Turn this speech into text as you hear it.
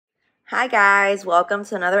Hi guys, welcome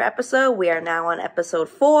to another episode. We are now on episode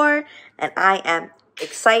 4 and I am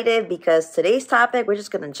excited because today's topic, we're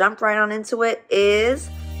just going to jump right on into it, is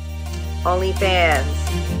OnlyFans.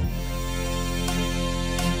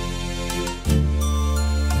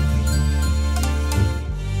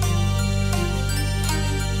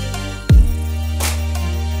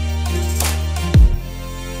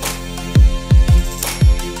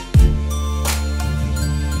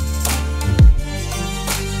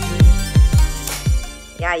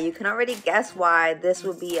 Yeah, you can already guess why this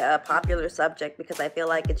would be a popular subject, because I feel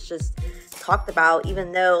like it's just talked about,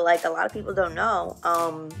 even though like a lot of people don't know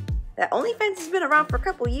that OnlyFans has been around for a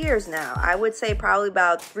couple years now. I would say probably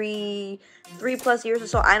about three plus years or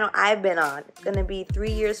so. I know I've been on. It's gonna be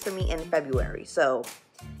 3 years for me in February. So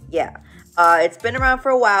yeah, it's been around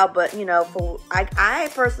for a while, but you know, I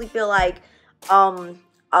personally feel like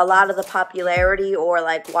a lot of the popularity, or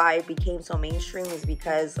like why it became so mainstream, is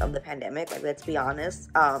because of the pandemic. Like, let's be honest.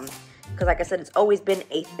 Because like I said, it's always been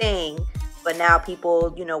a thing, but now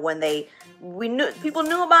people, you know, people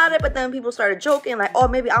knew about it, but then people started joking like, oh,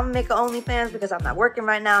 maybe I'm gonna make an OnlyFans because I'm not working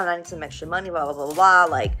right now and I need some extra money, blah blah blah blah,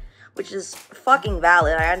 like, which is fucking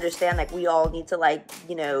valid. I understand, like, we all need to, like,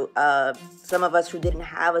 you know, some of us who didn't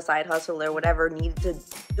have a side hustle or whatever needed to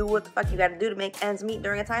do what the fuck you gotta do to make ends meet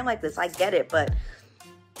during a time like this. I get it, but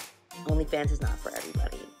OnlyFans is not for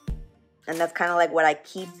everybody. And that's kind of like what I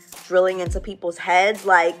keep drilling into people's heads,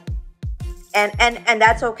 like, and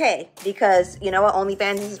that's okay, because you know what,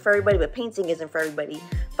 OnlyFans isn't for everybody, but painting isn't for everybody,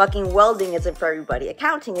 fucking welding isn't for everybody,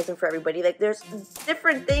 accounting isn't for everybody. Like, there's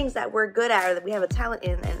different things that we're good at, or that we have a talent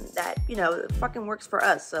in, and that, you know, fucking works for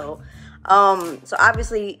us. So so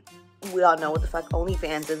obviously we all know what the fuck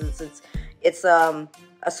OnlyFans is. It's a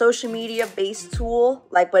social media based tool,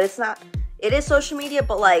 like, but it is social media,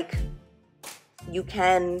 but like, you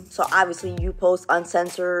can, so obviously you post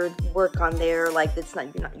uncensored work on there. Like, it's not,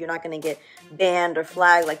 you're not gonna get banned or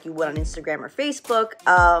flagged like you would on Instagram or Facebook.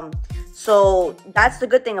 So that's the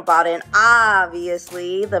good thing about it. And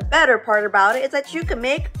obviously the better part about it is that you can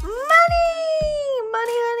make money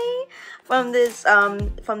honey, from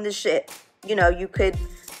this shit. You know,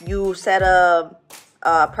 you set a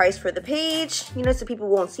price for the page, you know, so people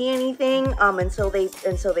won't see anything until they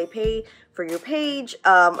pay for your page.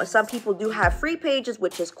 Some people do have free pages,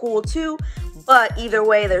 which is cool too, but either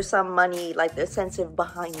way, there's some money, like, the incentive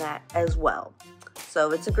behind that as well.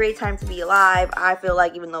 So it's a great time to be alive. I feel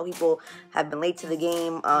like, even though people have been late to the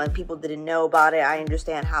game and people didn't know about it, I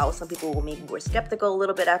understand how some people maybe were skeptical a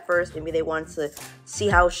little bit at first. Maybe they wanted to see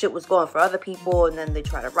how shit was going for other people, and then they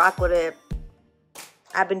try to rock with it.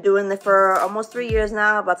 I've been doing it for almost 3 years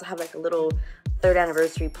now. About to have like a little 3rd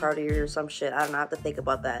anniversary party or some shit. I don't know. I have to think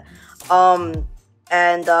about that.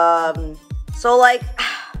 So like,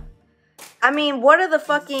 I mean, what are the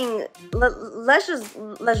fucking? Let's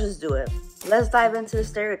just do it. Let's dive into the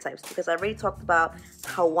stereotypes, because I already talked about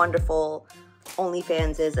how wonderful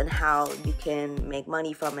OnlyFans is and how you can make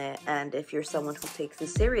money from it. And if you're someone who takes it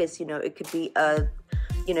serious, you know, it could be a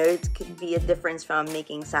difference from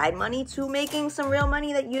making side money to making some real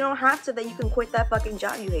money that you don't have to, that you can quit that fucking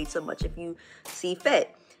job you hate so much if you see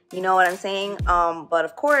fit. You know what I'm saying? But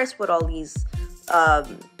of course, with all these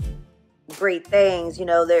great things, you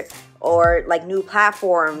know, or like new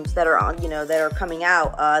platforms that are on, you know, that are coming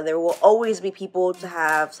out, there will always be people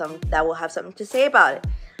that will have something to say about it.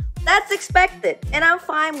 That's expected, and I'm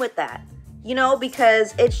fine with that, you know,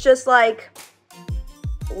 because it's just like,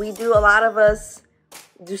 a lot of us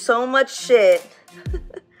do so much shit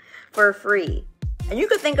for free. And you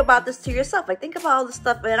could think about this to yourself. Like, think about all the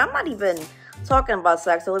stuff, and I'm not even talking about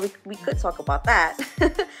sex, so we could talk about that.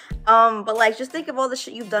 But like, just think of all the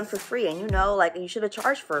shit you've done for free, and you know, like, you should have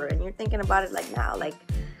charged for it, and you're thinking about it like now, like,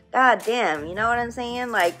 god damn, you know what I'm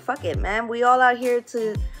saying? Like, fuck it, man. We all out here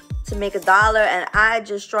to make $1, and I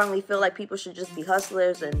just strongly feel like people should just be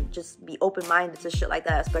hustlers and just be open-minded to shit like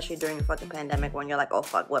that, especially during the fucking pandemic, when you're like, oh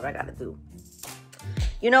fuck, what do I gotta do?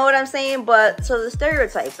 You know what I'm saying? But so the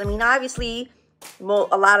stereotypes, I mean, obviously a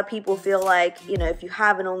lot of people feel like, you know, if you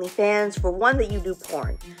have an OnlyFans, for one, that you do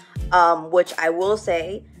porn, which I will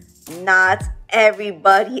say, not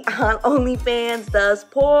everybody on OnlyFans does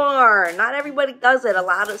porn. Not everybody does it.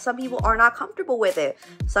 Some people are not comfortable with it.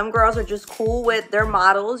 Some girls are just cool with their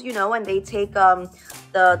models, you know, and they take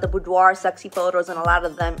the boudoir sexy photos, and a lot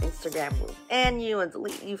of them Instagram will ban you and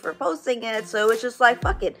delete you for posting it. So it's just like,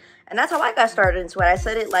 fuck it. And that's how I got started into it. I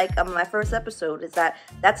said it like on my first episode, is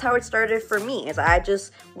that's how it started for me. Is I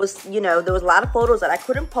just was, you know, there was a lot of photos that I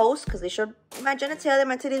couldn't post because they showed my genitalia,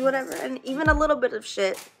 my titties, whatever, and even a little bit of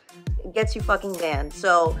shit gets you fucking banned.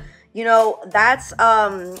 So, you know, that's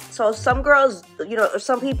so some girls, you know, or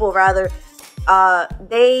some people rather,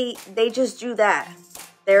 they just do that.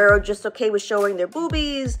 They're just okay with showing their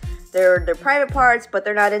boobies, their private parts, but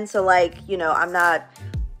they're not into, like, you know, I'm not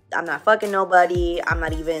fucking nobody. I'm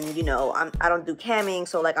not even, you know, I don't do camming,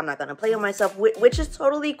 so, like, I'm not gonna play with myself, which is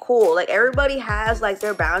totally cool. Like, everybody has, like,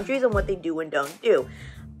 their boundaries and what they do and don't do.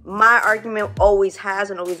 My argument always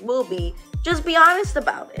has and always will be, just be honest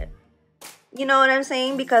about it. You know what I'm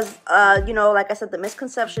saying? Because, you know, like I said, the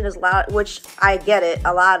misconception is a lot, which I get it,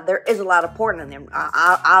 there is a lot of porn in there,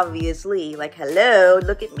 obviously. Like, hello,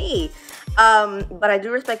 look at me. But I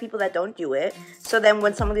do respect people that don't do it. So then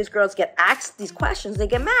when some of these girls get asked these questions, they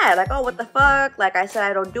get mad. Like, oh, what the fuck? Like, I said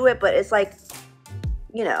I don't do it, but it's like,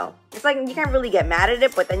 you know, it's like you can't really get mad at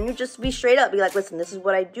it, but then you just be straight up. Be like, listen, this is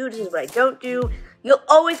what I do, this is what I don't do. You'll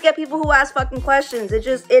always get people who ask fucking questions. It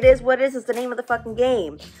is what it is. It's the name of the fucking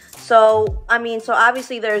game. So, I mean, so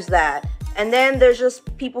obviously there's that. And then there's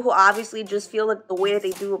just people who obviously just feel like the way that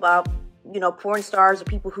they do about, you know, porn stars or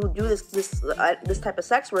people who do this type of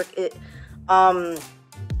sex work, is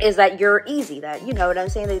that you're easy. That, you know what I'm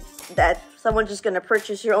saying? That someone's just gonna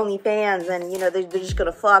purchase your OnlyFans and, you know, they're just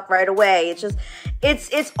gonna fuck right away. It's just,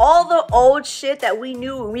 it's all the old shit that we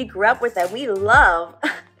knew and we grew up with that we love.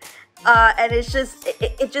 And it's just,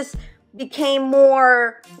 it just became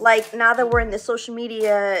more like, now that we're in the social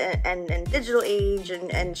media and digital age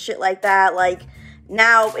and shit like that, like,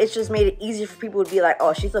 now it's just made it easier for people to be like,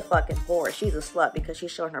 oh, she's a fucking whore, she's a slut because she's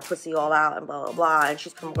showing her pussy all out and blah, blah, blah, and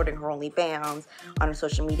she's promoting her OnlyFans on her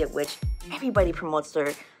social media, which everybody promotes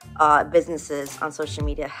their businesses on social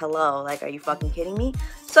media. Hello, like, are you fucking kidding me?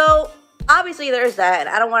 So obviously there's that.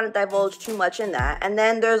 I don't want to divulge too much in that. And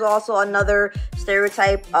then there's also another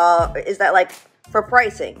stereotype, is that, like, for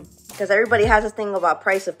pricing, because everybody has this thing about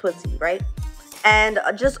price of pussy, right? And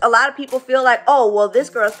just a lot of people feel like, oh, well, this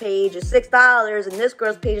girl's page is $6 and this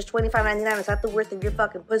girl's page is $25.99. Is that the worth of your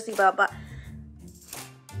fucking pussy? Blah, blah.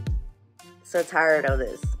 So tired of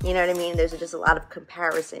this. You know what I mean? There's just a lot of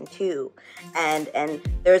comparison too. And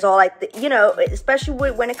there's all like, you know,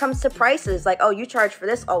 especially when it comes to prices, like, oh, you charge for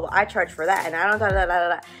this. Oh, well, I charge for that. And I don't, da, da, da, da,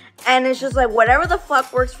 da. And it's just like, whatever the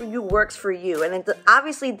fuck works for you works for you. And it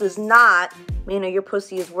obviously does not mean that your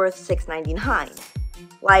pussy is worth $6.99.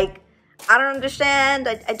 Like, I don't understand.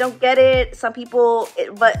 I don't get it. Some people,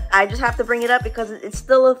 but I just have to bring it up because it's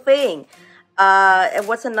still a thing. And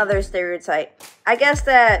what's another stereotype? I guess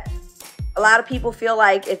that a lot of people feel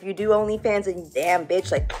like if you do OnlyFans and damn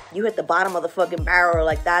bitch, like, you hit the bottom of the fucking barrel.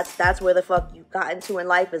 Like, that's where the fuck you got into in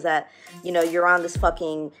life, is that, you know, you're on this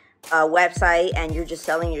fucking website and you're just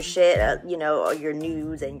selling your shit, you know, or your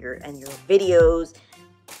nudes and your videos.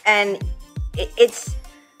 And it's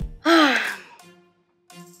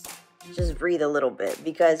just breathe a little bit,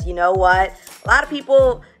 because you know what, a lot of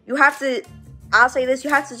people, I'll say this, you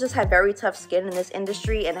have to just have very tough skin in this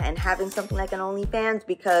industry and having something like an OnlyFans,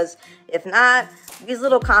 because if not, these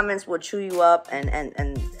little comments will chew you up and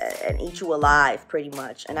eat you alive, pretty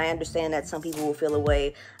much. And I understand that some people will feel a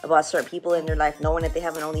way about certain people in their life knowing that they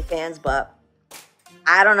have an OnlyFans, but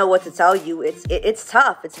I don't know what to tell you. It's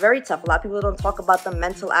tough. It's very tough. A lot of people don't talk about the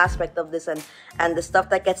mental aspect of this and the stuff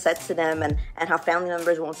that gets said to them and how family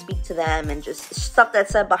members won't speak to them and just stuff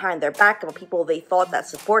that's said behind their back about people they thought that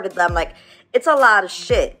supported them. Like, it's a lot of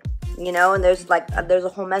shit, you know, and there's a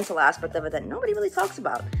whole mental aspect of it that nobody really talks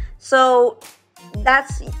about. So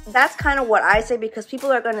that's kind of what I say, because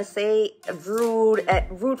people are going to say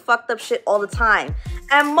rude fucked up shit all the time.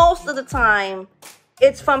 And most of the time,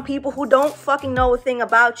 it's from people who don't fucking know a thing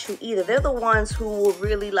about you either. They're the ones who will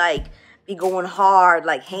really, like, be going hard,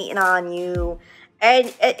 like, hating on you.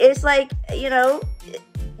 And it's like, you know,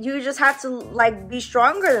 you just have to, like, be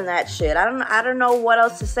stronger than that shit. I don't know what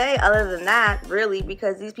else to say other than that, really,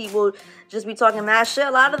 because these people just be talking mad shit.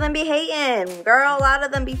 A lot of them be hating, girl. A lot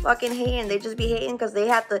of them be fucking hating. They just be hating because they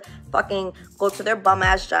have to fucking go to their bum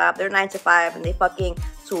ass job, their 9 to 5, and they fucking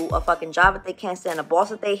to a fucking job that they can't stand, a boss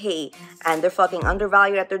that they hate, and they're fucking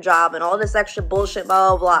undervalued at their job, and all this extra bullshit,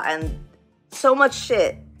 blah, blah, blah, and so much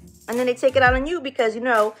shit. And then they take it out on you because, you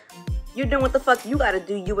know, you're doing what the fuck you gotta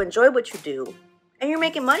do. You enjoy what you do, and you're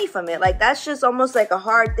making money from it. Like, that's just almost like a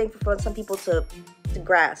hard thing for some people to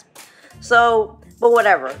grasp. So, but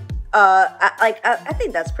whatever. I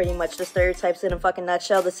think that's pretty much the stereotypes in a fucking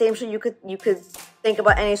nutshell. The same shit you could think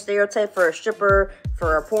about any stereotype for a stripper,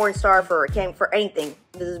 for a porn star, for anything.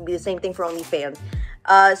 This would be the same thing for OnlyFans.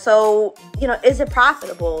 So, you know, is it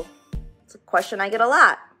profitable? It's a question I get a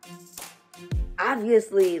lot.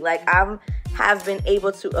 Obviously, like, I have been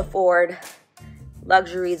able to afford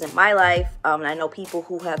luxuries in my life. I know people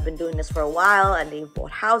who have been doing this for a while and they've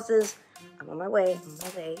bought houses. I'm on my way.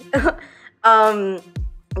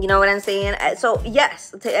 You know what I'm saying? So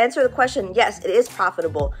yes, to answer the question, yes, it is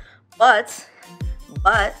profitable, but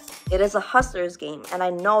it is a hustler's game. And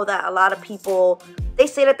I know that a lot of people, they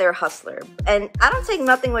say that they're a hustler, and I don't take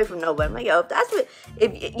nothing away from nobody. I'm like, yo, if that's what,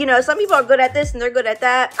 if you know, some people are good at this and they're good at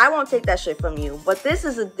that, I won't take that shit from you. But this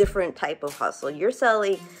is a different type of hustle. You're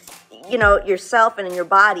selling, you know, yourself and in your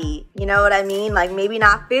body, you know what I mean? Like, maybe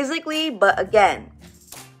not physically, but again,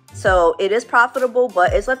 so it is profitable,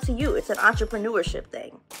 but it's up to you. It's an entrepreneurship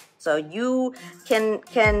thing. So you can,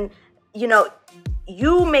 you know,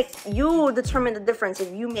 you determine the difference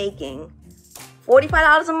of you making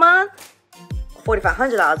 $45 a month,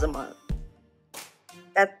 $4,500 a month.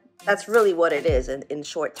 That's really what it is in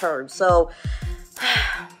short term. So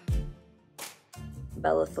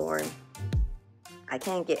Bella Thorne, I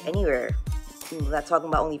can't get anywhere without talking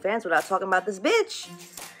about OnlyFans, without talking about this bitch.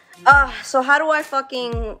 So how do I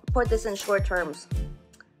fucking put this in short terms?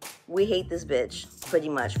 We hate this bitch, pretty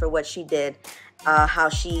much, for what she did. How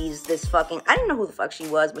she's this fucking, I didn't know who the fuck she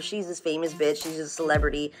was, but she's this famous bitch. She's just a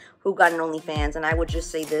celebrity who got an OnlyFans. And I would just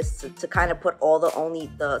say this to kind of put all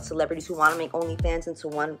the celebrities who want to make OnlyFans into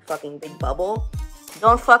one fucking big bubble.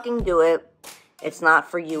 Don't fucking do it. It's not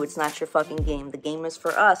for you. It's not your fucking game. The game is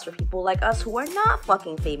for us, for people like us who are not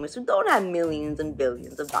fucking famous, who don't have millions and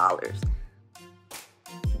billions of dollars.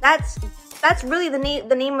 That's really the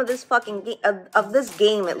name of this fucking game, of this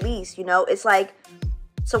game, at least, you know. It's like,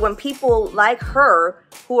 so when people like her,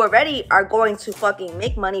 who already are going to fucking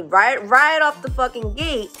make money right off the fucking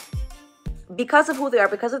gate, because of who they are,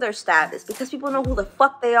 because of their status, because people know who the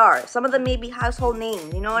fuck they are. Some of them may be household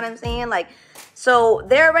names, you know what I'm saying? Like, so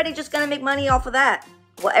they're already just gonna make money off of that.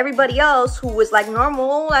 Well, everybody else who was like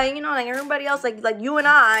normal, like, you know, like everybody else, like you and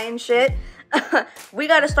I and shit, we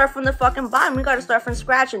gotta start from the fucking bottom. We gotta start from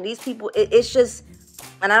scratch. And these people, it's just,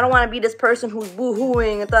 and I don't want to be this person who's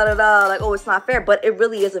boo-hooing and da-da-da, like, oh, it's not fair, but it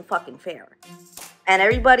really isn't fucking fair. And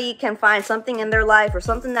everybody can find something in their life or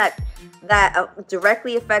something that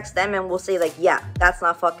directly affects them and will say, like, yeah, that's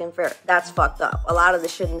not fucking fair. That's fucked up. A lot of the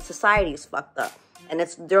shit in society is fucked up. And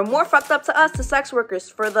they're more fucked up to us, to sex workers,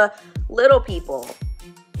 for the little people.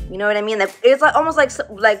 You know what I mean? It's like almost like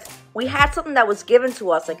we had something that was given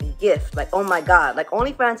to us like a gift. Like, oh my God. Like,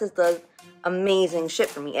 OnlyFans does amazing shit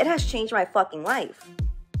for me. It has changed my fucking life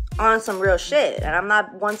on some real shit. And I'm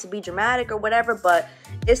not one to be dramatic or whatever, but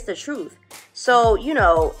it's the truth. So, you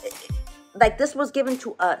know, like, this was given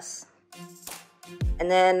to us.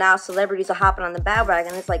 And then now celebrities are hopping on the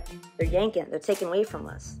bandwagon. It's like they're yanking, they're taking away from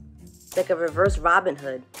us. It's like a reverse Robin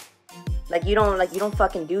Hood. Like, you don't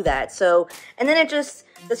fucking do that. So, and then it just,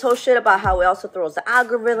 this whole shit about how it also throws the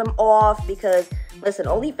algorithm off, because, listen,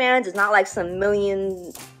 OnlyFans is not like some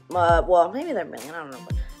million, well, maybe they're million, I don't know,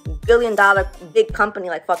 but $1 billion big company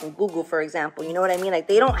like fucking Google, for example. You know what I mean? Like,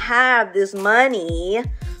 they don't have this money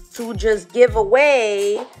to just give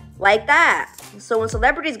away like that. So when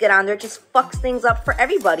celebrities get on there, it just fucks things up for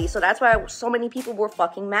everybody. So that's why so many people were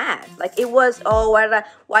fucking mad. Like, it was, oh,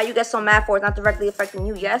 why you get so mad for it? It's not directly affecting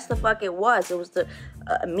you. Yes, the fuck it was. It was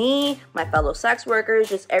me, my fellow sex workers,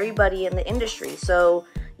 just everybody in the industry. So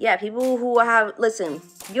yeah, people who have, listen,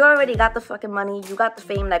 you already got the fucking money, you got the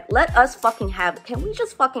fame, like, let us fucking have it. Can we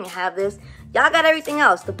just fucking have this? Y'all got everything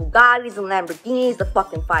else, the Bugattis and Lamborghinis, the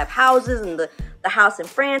fucking 5 houses and the house in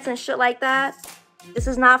France and shit like that. This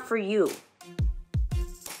is not for you.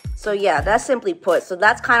 So yeah, that's simply put. So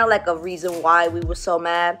that's kind of like a reason why we were so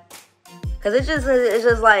mad. Because it's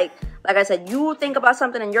just like I said, you think about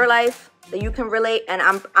something in your life that you can relate, and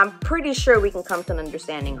I'm pretty sure we can come to an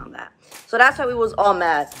understanding on that. So that's why we was all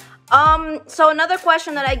mad. So another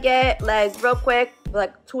question that I get, like, real quick,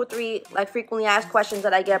 like 2 or 3 like frequently asked questions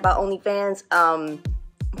that I get about OnlyFans.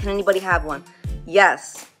 Can anybody have one?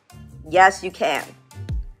 Yes, you can.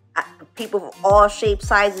 People of all shapes,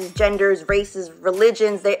 sizes, genders, races,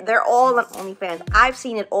 religions, they're all on OnlyFans. I've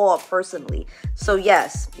seen it all personally. So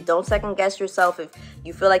yes, don't second guess yourself if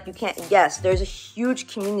you feel like you can't. Yes, there's a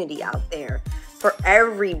huge community out there for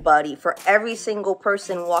everybody, for every single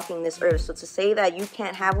person walking this earth. So to say that you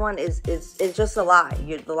can't have one is just a lie.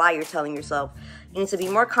 The lie you're telling yourself. You need to be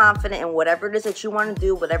more confident in whatever it is that you want to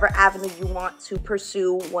do, whatever avenue you want to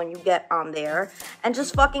pursue when you get on there, and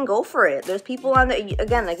just fucking go for it. There's people on there,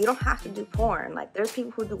 again, like, you don't have to do porn. Like, there's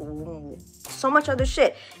people who do so much other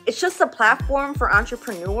shit. It's just a platform for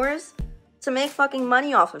entrepreneurs to make fucking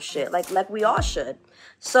money off of shit, like we all should.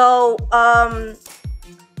 So, I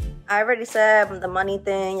already said the money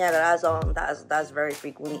thing. Yeah, that's very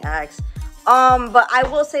frequently asked. But I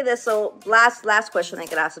will say this. So last question I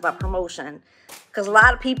get asked about promotion, because a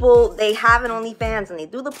lot of people, they have an OnlyFans and they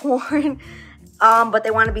do the porn, But they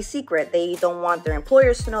want to be secret. They don't want their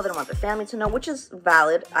employers to know. They don't want their family to know, which is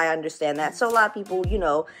valid. I understand that. So a lot of people, you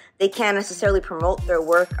know, they can't necessarily promote their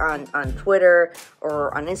work on Twitter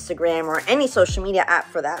or on Instagram or any social media app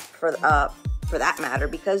for that matter,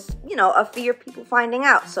 because, you know, of fear of people finding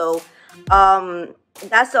out. So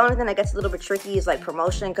that's the only thing that gets a little bit tricky, is like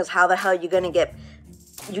promotion, because how the hell you're gonna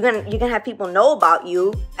have people know about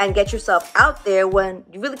you and get yourself out there when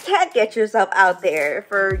you really can't get yourself out there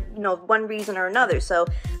for, you know, one reason or another. So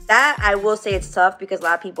that, I will say, it's tough, because a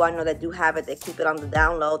lot of people I know that do have it, they keep it on the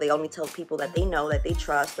down low. They only tell people that they know, that they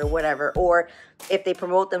trust, or whatever. Or if they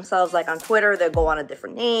promote themselves like on Twitter, they'll go on a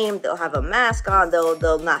different name, they'll have a mask on,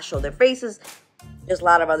 they'll not show their faces. There's a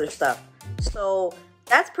lot of other stuff. So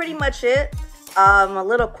that's pretty much it. A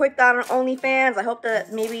little quick down on OnlyFans. I hope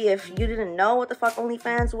that maybe if you didn't know what the fuck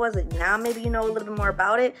OnlyFans was, now maybe you know a little bit more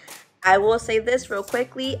about it. I will say this real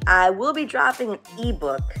quickly. I will be dropping an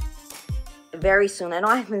ebook very soon. I know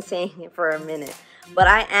I've been saying it for a minute, but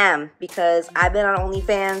I am, because I've been on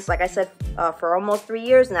OnlyFans, like I said, for almost 3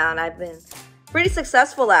 years now, and I've been pretty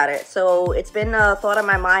successful at it. So it's been a thought in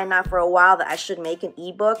my mind now for a while that I should make an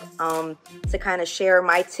ebook to kind of share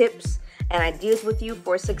my tips and ideas with you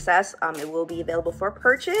for success. It will be available for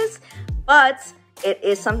purchase, but it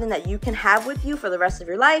is something that you can have with you for the rest of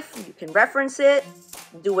your life. You can reference it,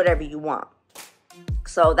 do whatever you want.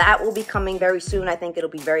 So that will be coming very soon. I think it'll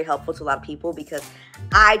be very helpful to a lot of people, because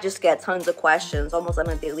I just get tons of questions almost on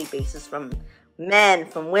a daily basis from men,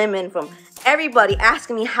 from women, from everybody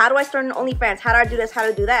asking me, how do I start an OnlyFans? How do I do this? How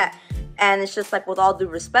do I do that? And it's just like, with all due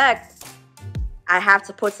respect, I have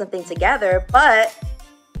to put something together, but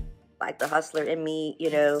like the hustler in me, you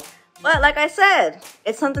know. But like I said,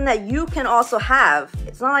 it's something that you can also have.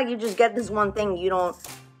 It's not like you just get this one thing.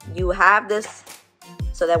 You have this,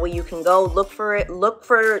 so that way you can go look for it. Look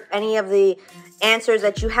for any of the answers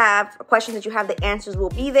that you have, questions that you have, the answers will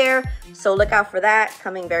be there. So look out for that,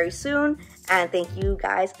 coming very soon. And thank you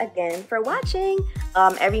guys again for watching.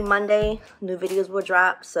 Every Monday, new videos will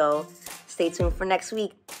drop. So stay tuned for next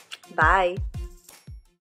week. Bye.